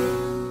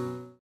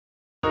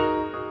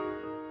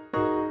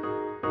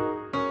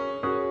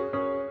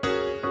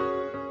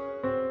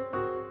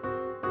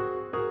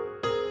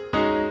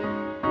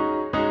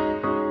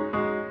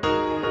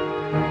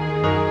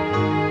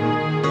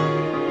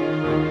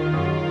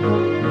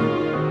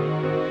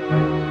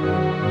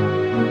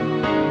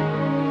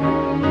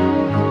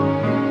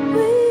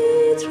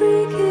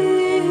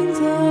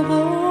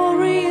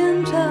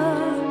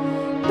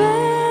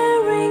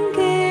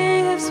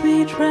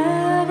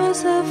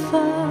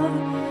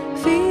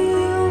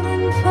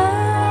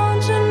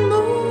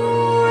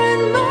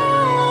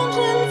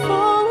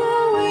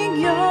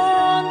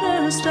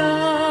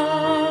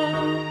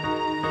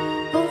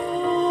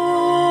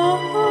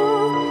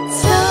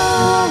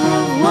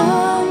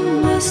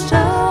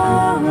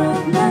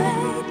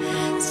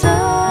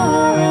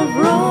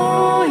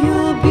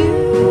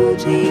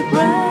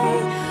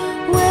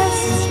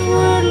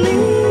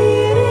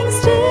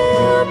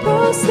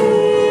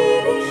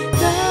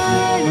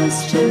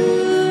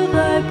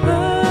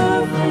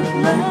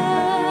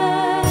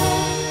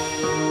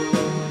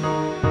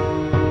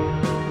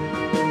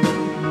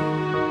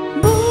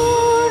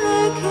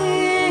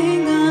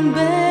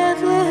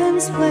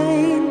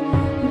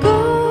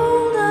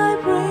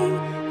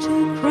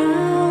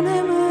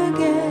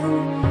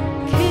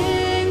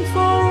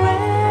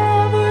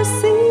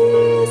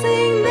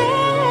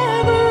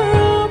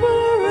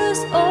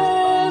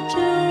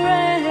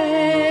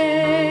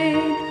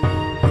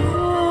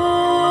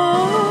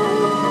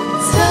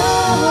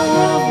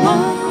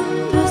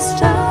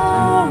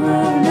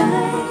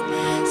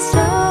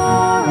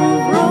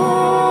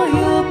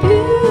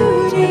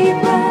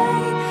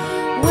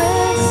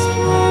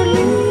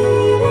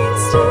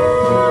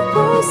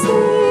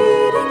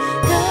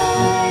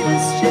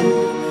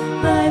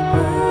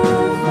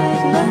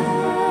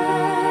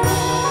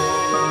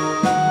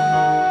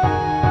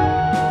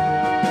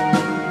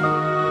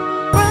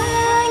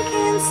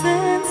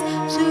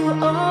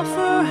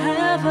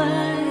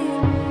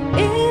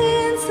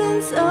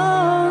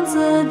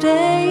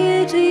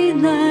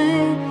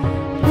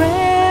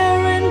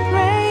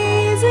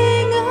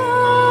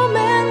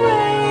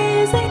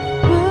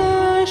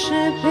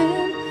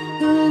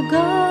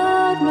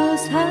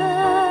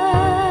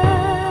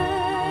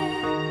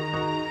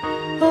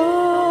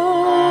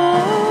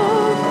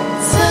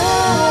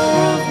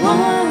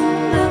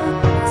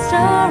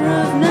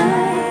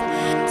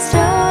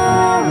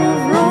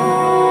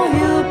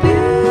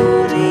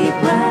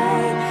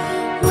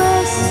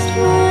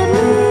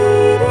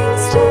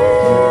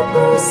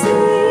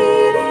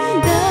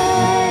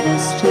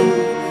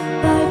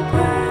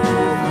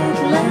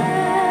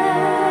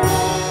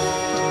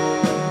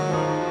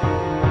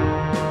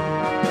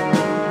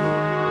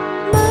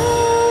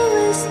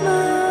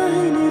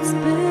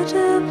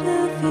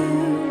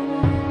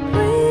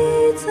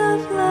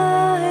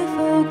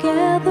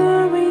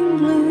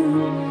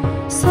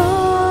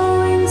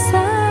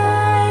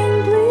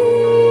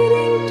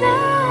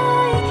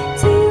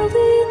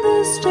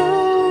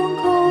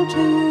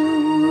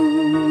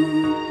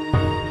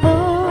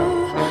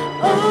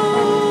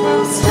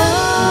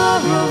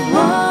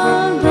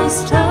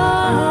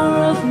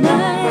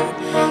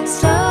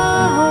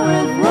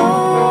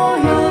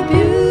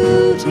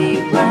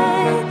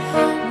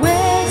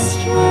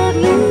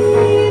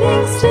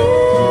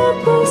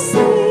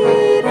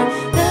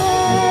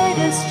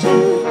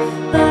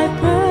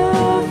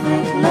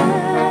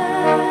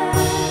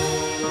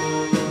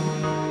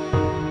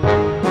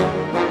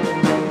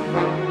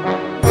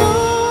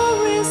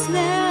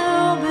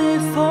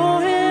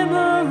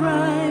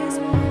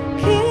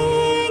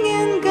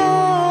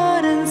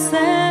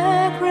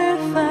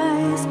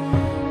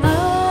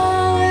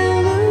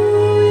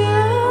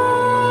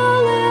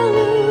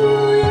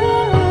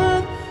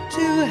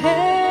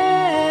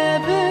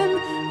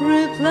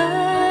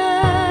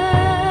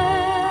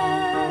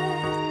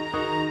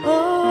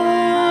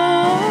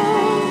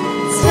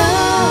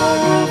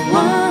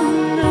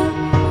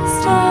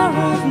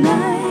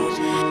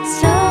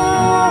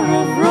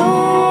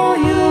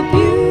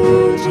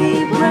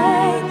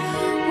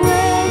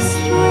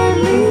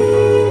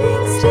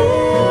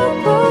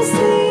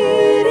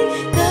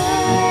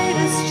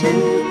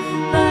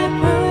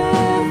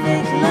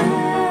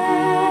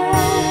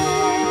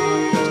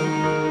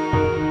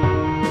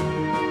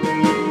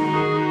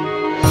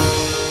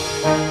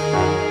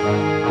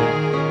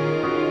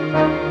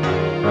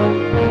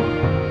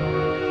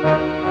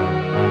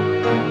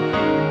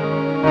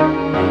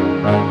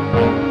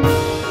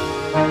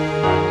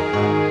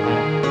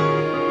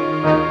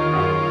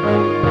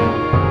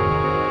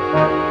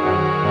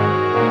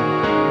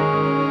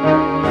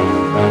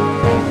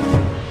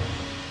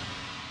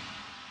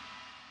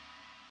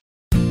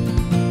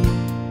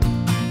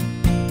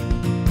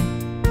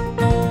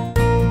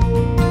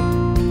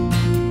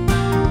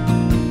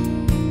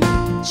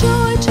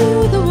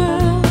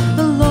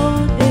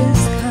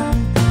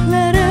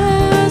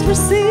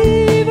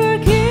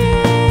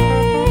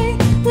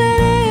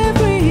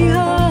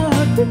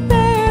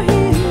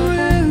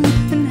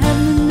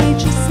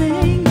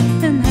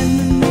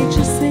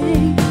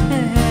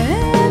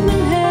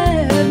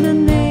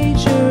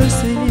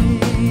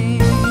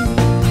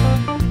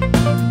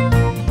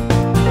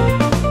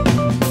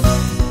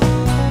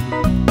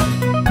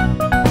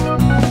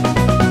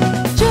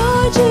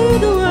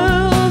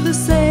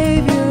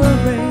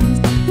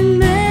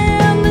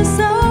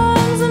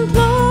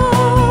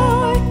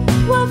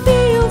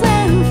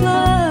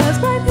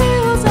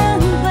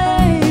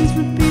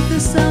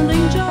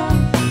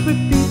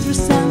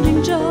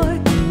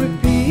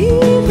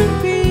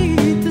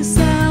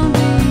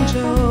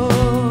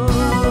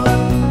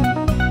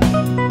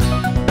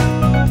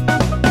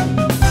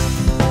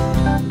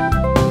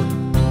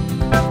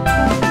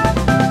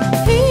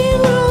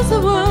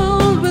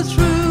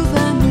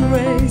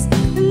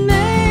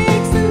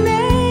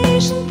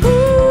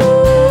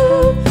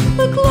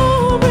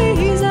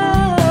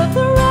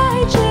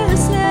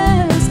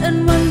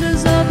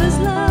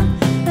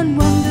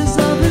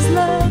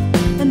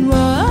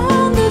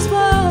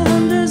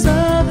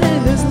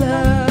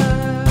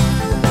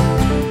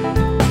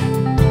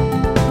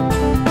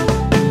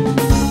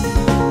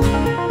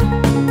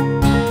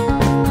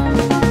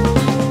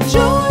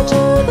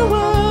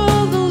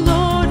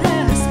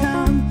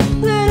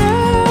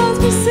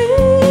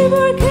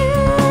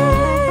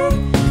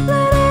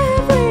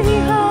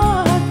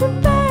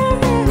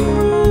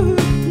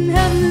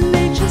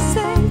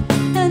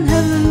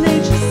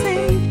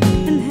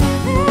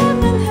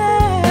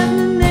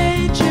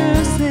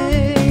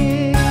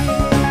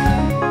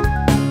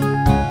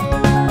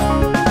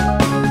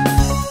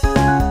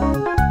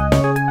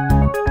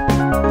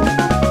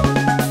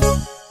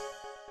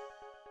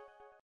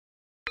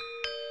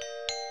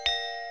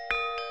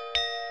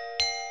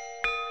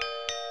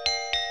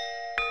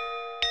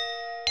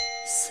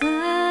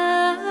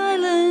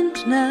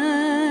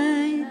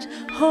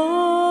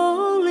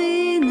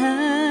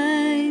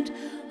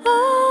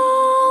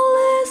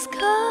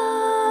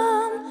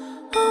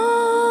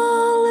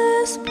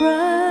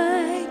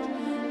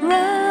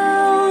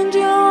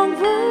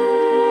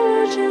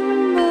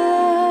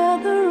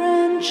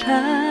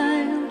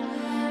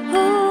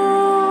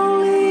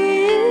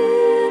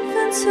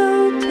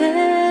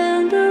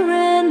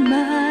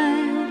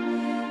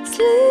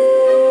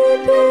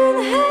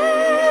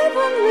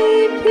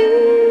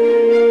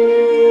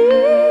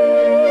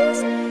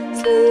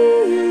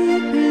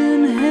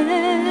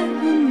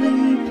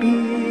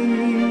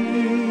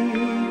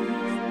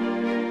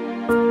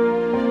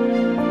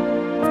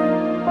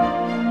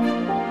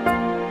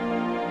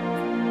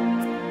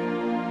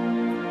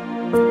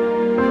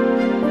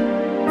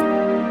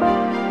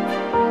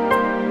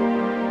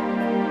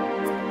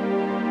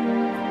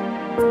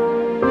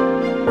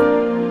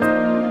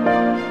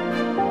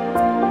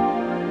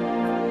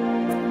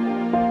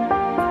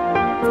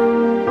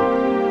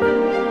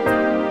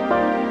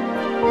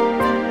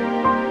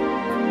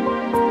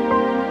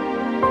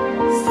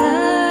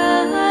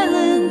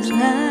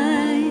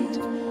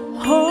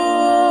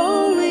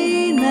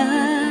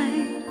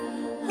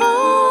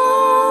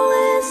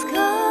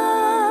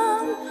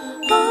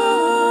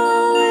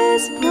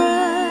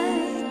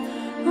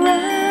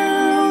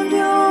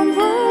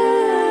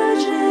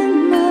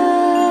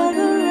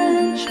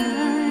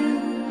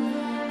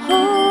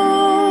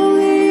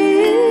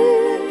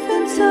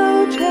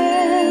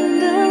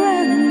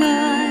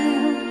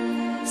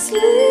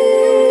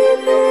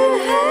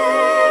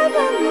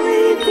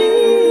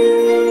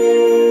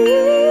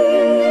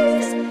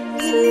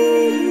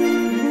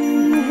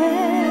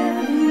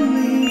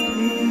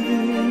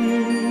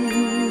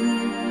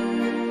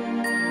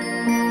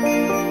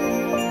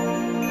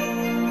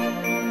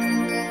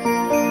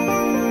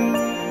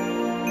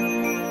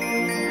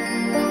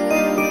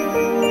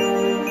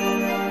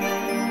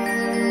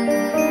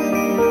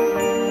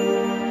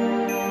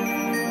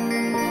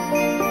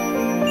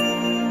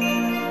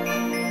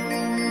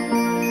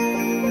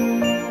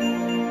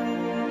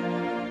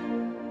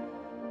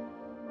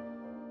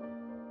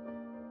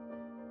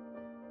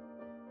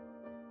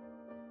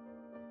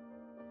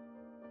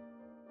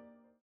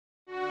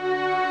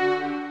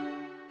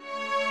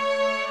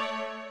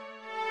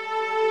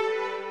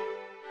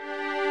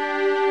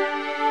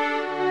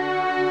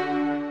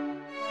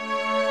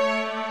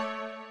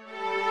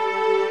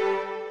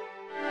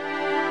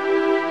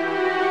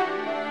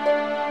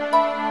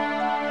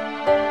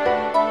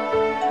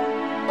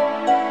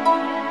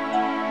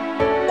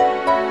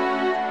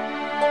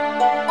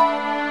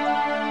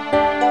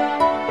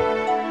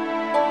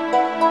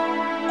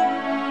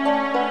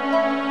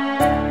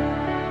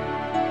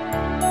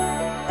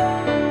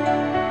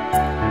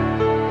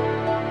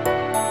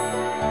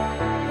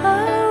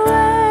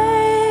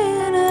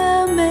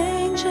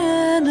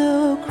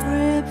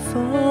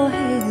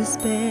 his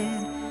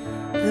bed.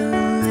 The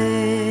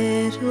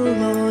little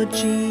Lord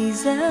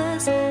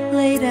Jesus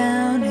lay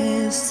down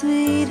his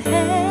sweet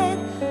head.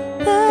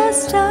 The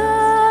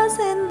stars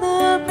in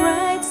the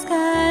bright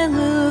sky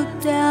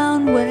looked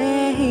down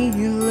where he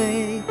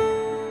lay.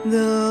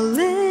 The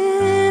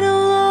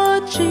little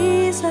Lord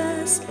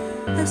Jesus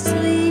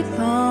asleep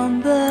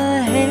on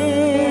the hay.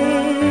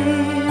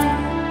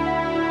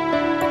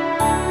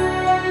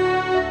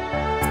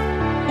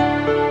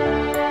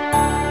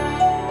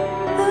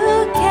 The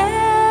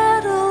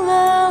cattle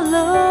are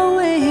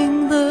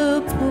lowing,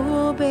 the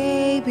poor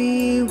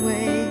baby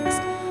wakes,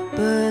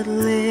 but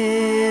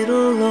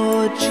little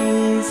Lord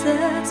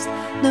Jesus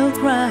no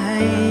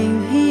crying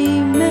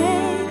he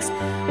makes.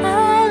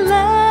 I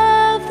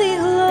love thee,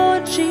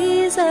 Lord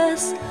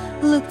Jesus,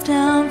 look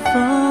down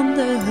from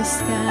the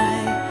sky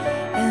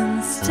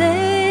and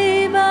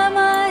stay by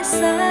my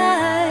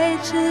side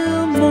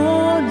till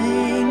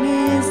morning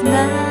is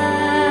nigh.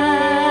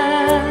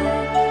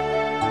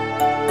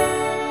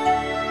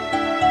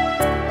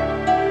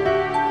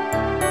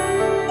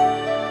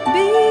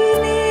 Be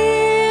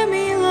near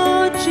me,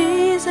 Lord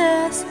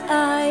Jesus,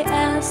 I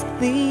ask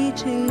thee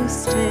to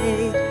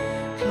stay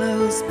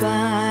close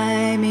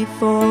by me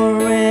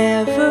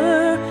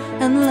forever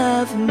and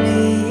love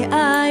me,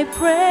 I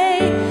pray.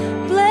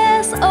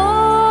 Bless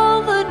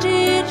all the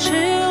dear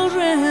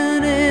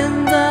children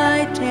in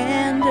thy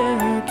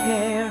tender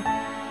care,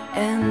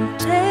 and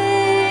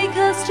take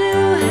us to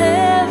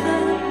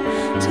heaven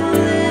to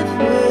live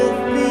with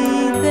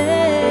thee there.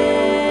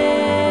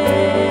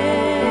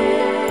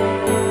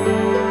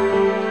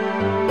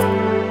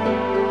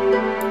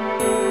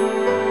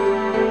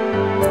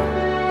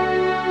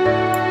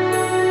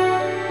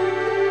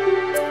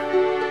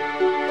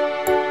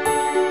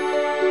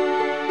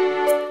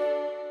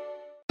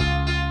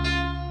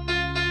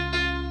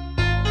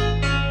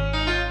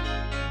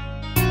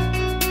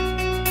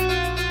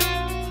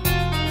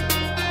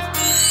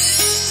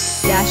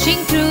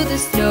 Dashing through the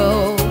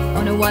snow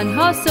on a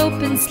one-horse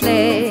open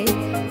sleigh.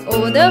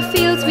 O'er the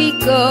fields we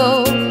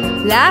go,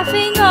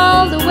 laughing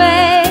all the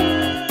way.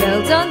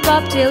 Bells on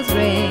bobtails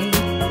ring,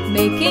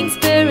 making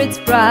spirits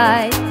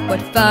bright.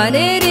 What fun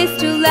it is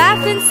to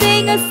laugh and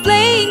sing a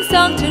sleighing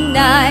song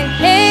tonight.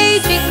 Hey,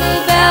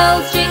 jingle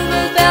bells,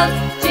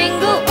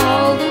 jingle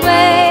all the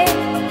way.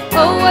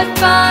 Oh, what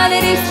fun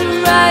it is to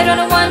ride on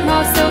a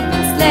one-horse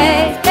open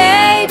sleigh.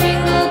 Hey,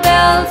 jingle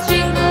bells,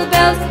 jingle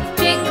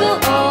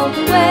all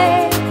the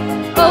way.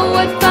 Oh,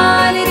 what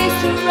fun it is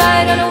to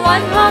ride on a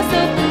one-horse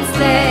open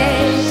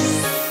sleigh.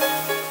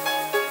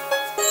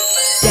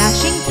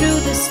 Dashing through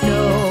the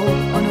snow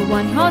on a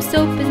one-horse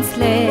open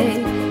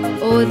sleigh.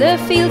 O'er the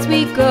fields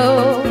we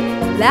go,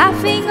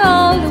 laughing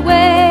all the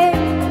way.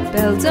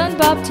 Bells on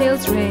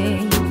bobtails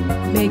ring,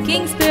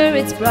 making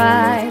spirits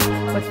bright.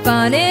 What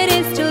fun it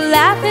is to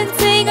laugh and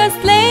sing a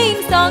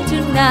sleighing song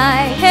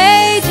tonight.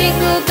 Hey,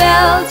 jingle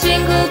bells,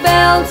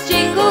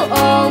 jingle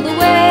all the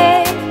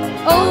way.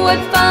 Oh, what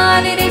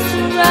fun it is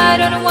to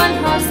ride on a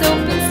one-horse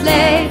open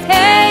sleigh.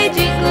 Hey,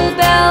 jingle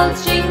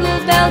bells,